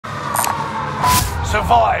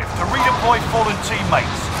Survive to redeploy fallen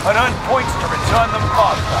teammates and earn points to return them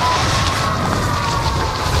faster.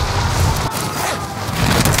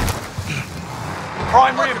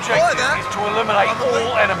 Primary objective is to eliminate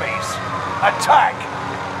all enemies. Attack!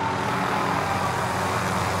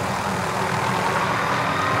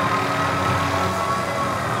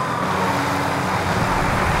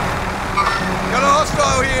 Got a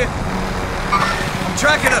hostile here. I'm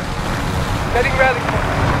tracking him. Getting rally point.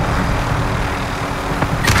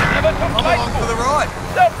 I'm along for the ride.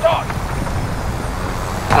 Self-talk.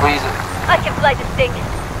 I can fly this thing.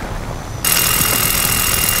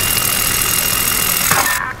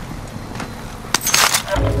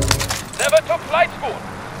 Never took flight school.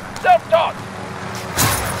 Self-taught.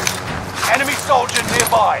 Enemy soldier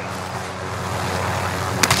nearby.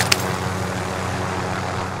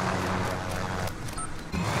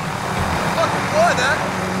 I can fly that.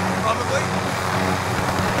 Probably.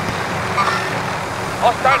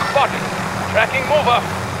 Hostile spotted. Tracking mover.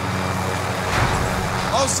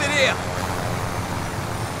 I'll sit here.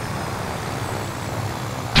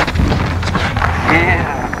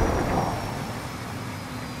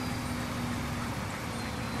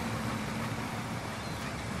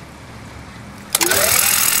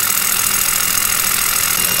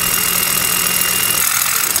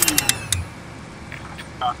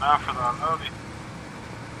 Now for the unloading.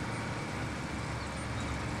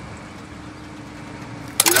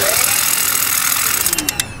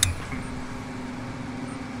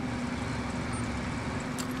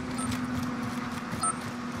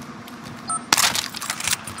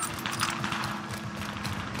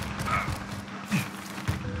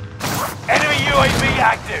 Enemy UAV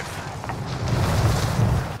active.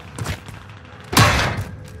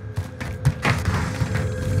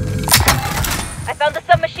 I found a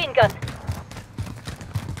submachine gun.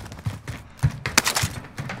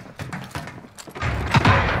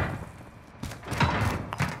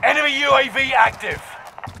 Enemy UAV active.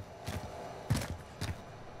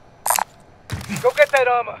 Go get that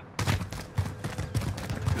armor.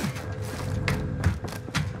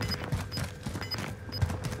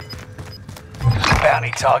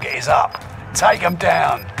 Bounty target is up. Take him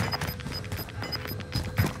down.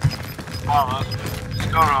 Come on, let's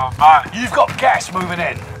go to a buy. You've got gas moving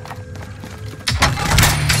in.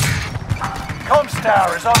 Comms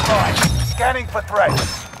tower is online. Scanning for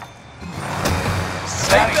threats.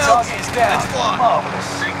 Bounty target is down. Let's fly.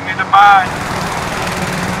 Marvelous. Take me to buy.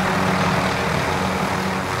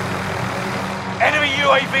 Enemy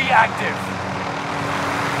UAV active.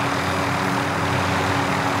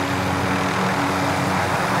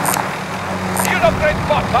 Field upgrade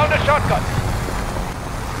spot. Found a shotgun.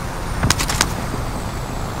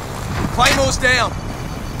 Claymore's down.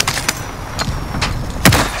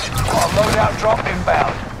 Got a loadout drop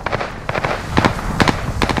inbound.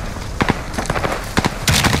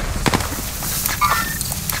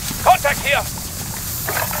 Contact here.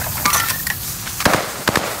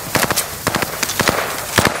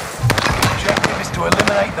 Objective is to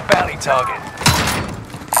eliminate the bounty target.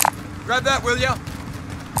 Grab that, will ya?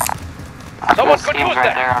 Someone could use right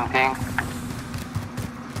that. there on ping.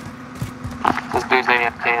 This dude's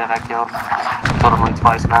AFK that I killed. Killed him like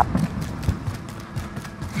twice now.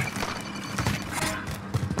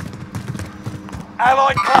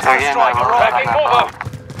 Allied cluster Again, strike I'm arriving. Tracking mover.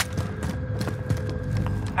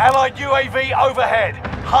 Allied UAV overhead.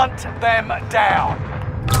 Hunt them down.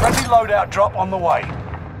 Friendly loadout drop on the way.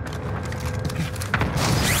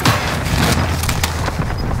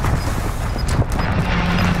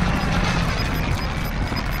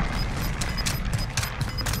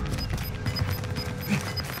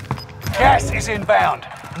 Gas is inbound.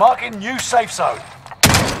 Marking new safe zone.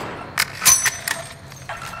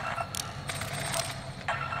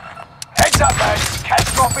 Heads up, lads.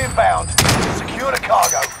 Cash drop inbound. Secure the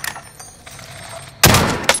cargo.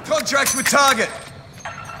 Contracts with target.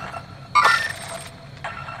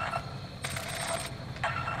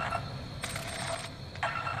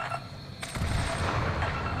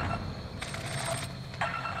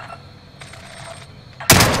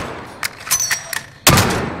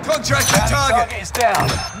 Contract with Bounty target. target is down.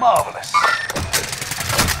 Marvelous.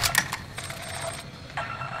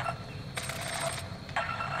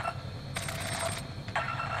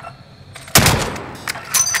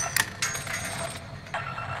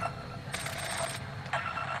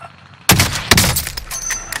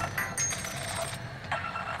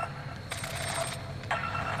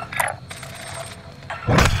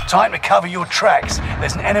 Time to cover your tracks.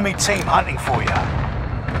 There's an enemy team hunting for you.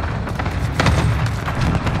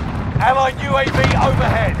 Allied UAV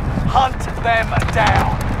overhead. Hunt them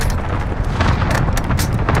down.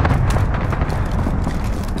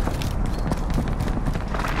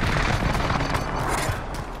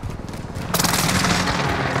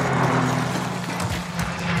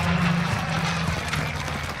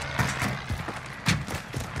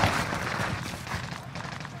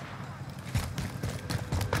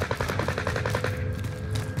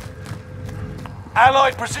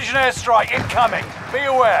 Allied precision airstrike incoming. Be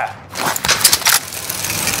aware.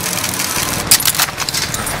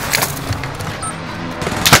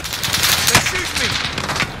 They're shooting me!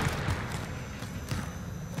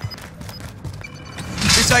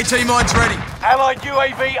 This AT mine's ready. Allied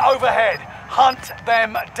UAV overhead. Hunt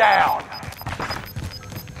them down.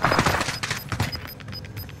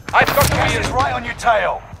 I've got the Gas wheel. is right on your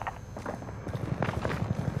tail.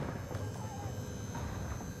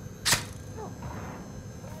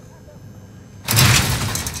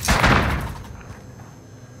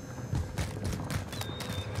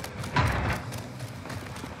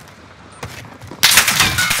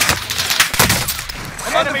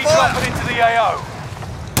 Enemy dropping into the AO.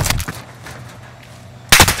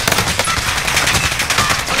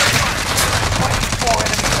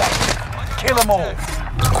 Kill them all.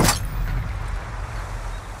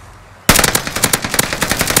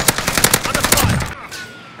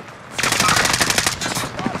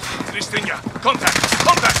 Contact!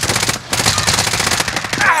 Contact!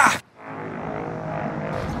 Ah!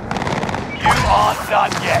 You aren't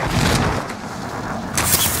done yet.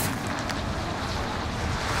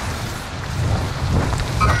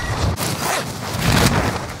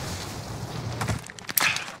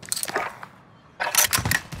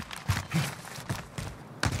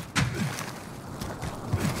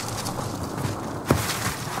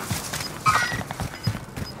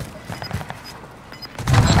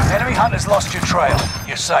 Enemy hunters lost your trail.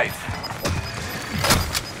 You're safe.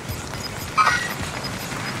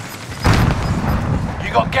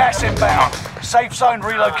 You got gas inbound. Safe zone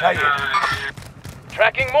relocated.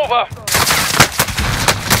 Tracking mover.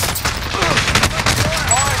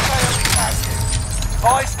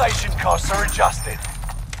 Buy station costs are adjusted.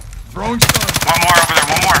 Throwing stone. One more over there,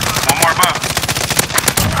 one more. One more above.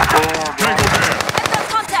 Tango there. I've got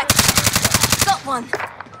contact. Got one.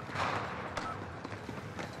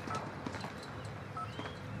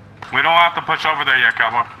 We don't have to push over there yet,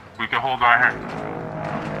 Cowboy. We can hold right here.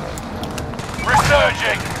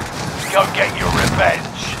 Resurging. Go get your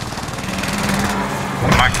revenge.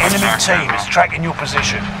 Enemy team is tracking your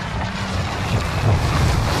position.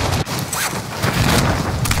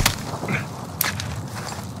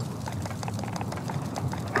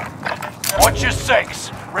 Watch your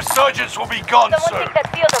six. Resurgence will be gone Someone soon. take that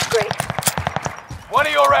field upgrade. One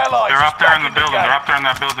of your allies They're is up there in back the building. game. They're up there in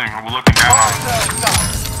that building. We're looking down on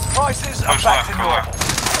them. Prices are Push back left, to go normal.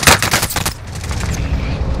 left.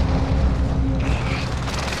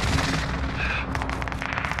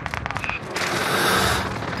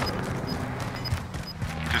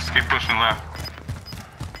 Just keep pushing left.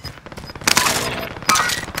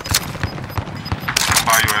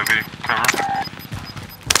 By UAV. Cover.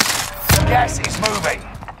 Gas is moving.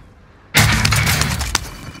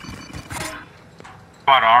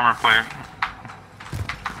 Bought an armor plate.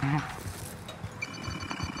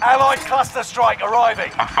 Allied cluster strike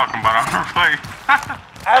arriving. I fucking bought an armor plate.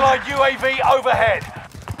 Allied UAV overhead.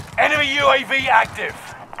 Enemy UAV active.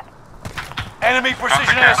 Enemy precision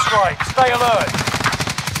Copy, airstrike. Stay alert.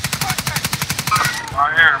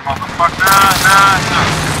 Right here, motherfucker. Nah.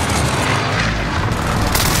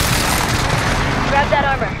 Grab that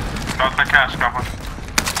armor. Got the cash, Cowboy.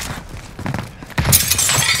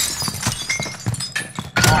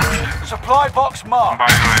 Supply box marked. By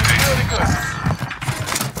UAV. Secure the goods.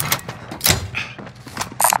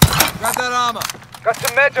 Grab that armor. Got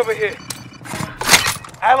some meds over here.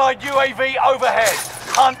 Allied UAV overhead.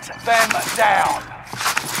 Hunt them down.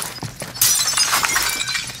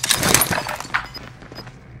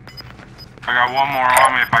 I got one more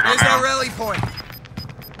on me if I go Here's our down. rally point.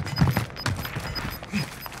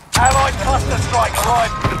 Allied cluster strike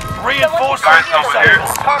arrived. Reinforcements Guys over here.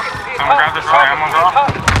 disabled. Target to the Someone grab this ammo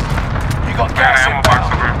box. You got Got gas an ammo box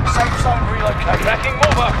inbound. over here. Safe zone relocated. Tracking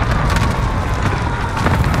mover.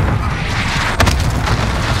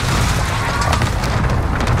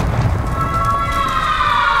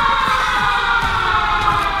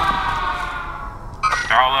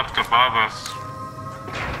 They're all up above us.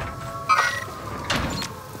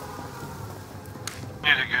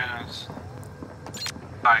 Need a gas.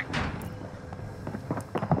 Like,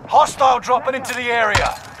 Hostile dropping into the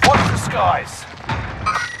area. Watch the skies.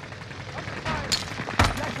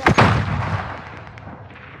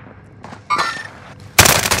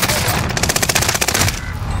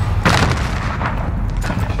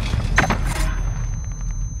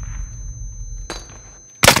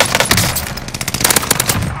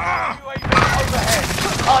 UAV overhead.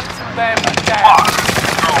 Hunt them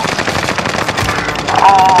down.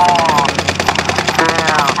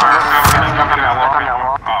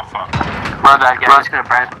 oh fuck. Bro, that gas is gonna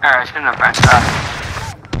burn. It's gonna burn.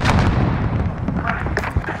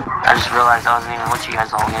 I just realized I wasn't even with you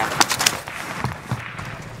guys the whole game.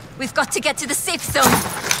 We've got to get to the safe zone.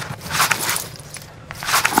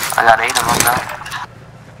 I got 8 of them now.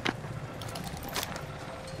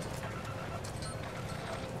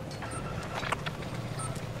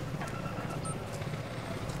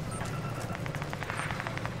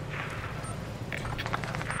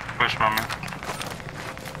 Push, my man.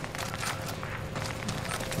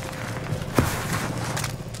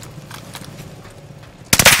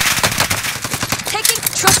 Taking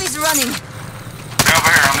trophies running. Stay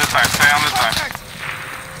over here on this side. Stay on this side.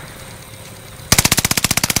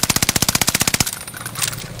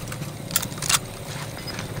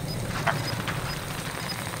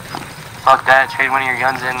 Fuck that, trade one of your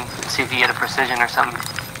guns in, see if you get a precision or something.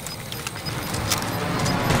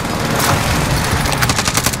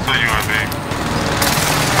 So UAV.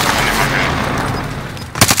 I need my gun.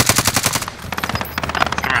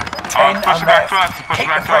 Come here. Oh, 10 push are it back to left. us. Push it Keep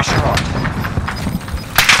back the to us. pressure on.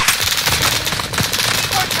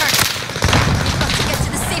 Got to get to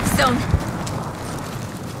the safe zone.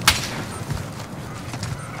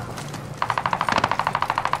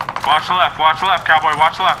 Watch the left, cowboy,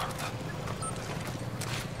 watch the left.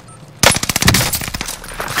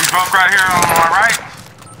 He's broke right here on my right.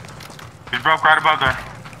 He's broke right above there.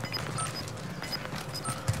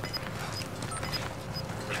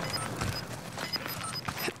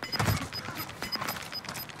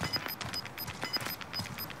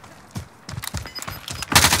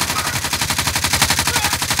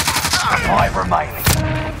 Five remaining.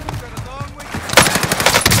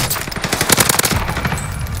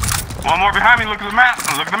 One more behind me, look at the map,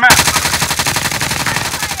 look at the map.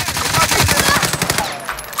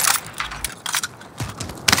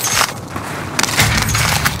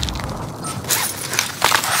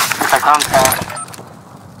 I contact.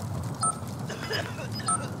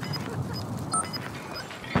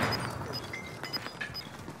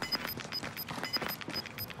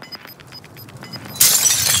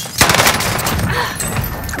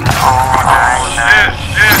 Oh, nice.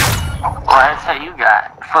 Shit. Well, that's how you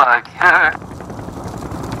got. Fuck.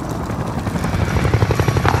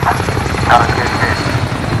 Oh, good.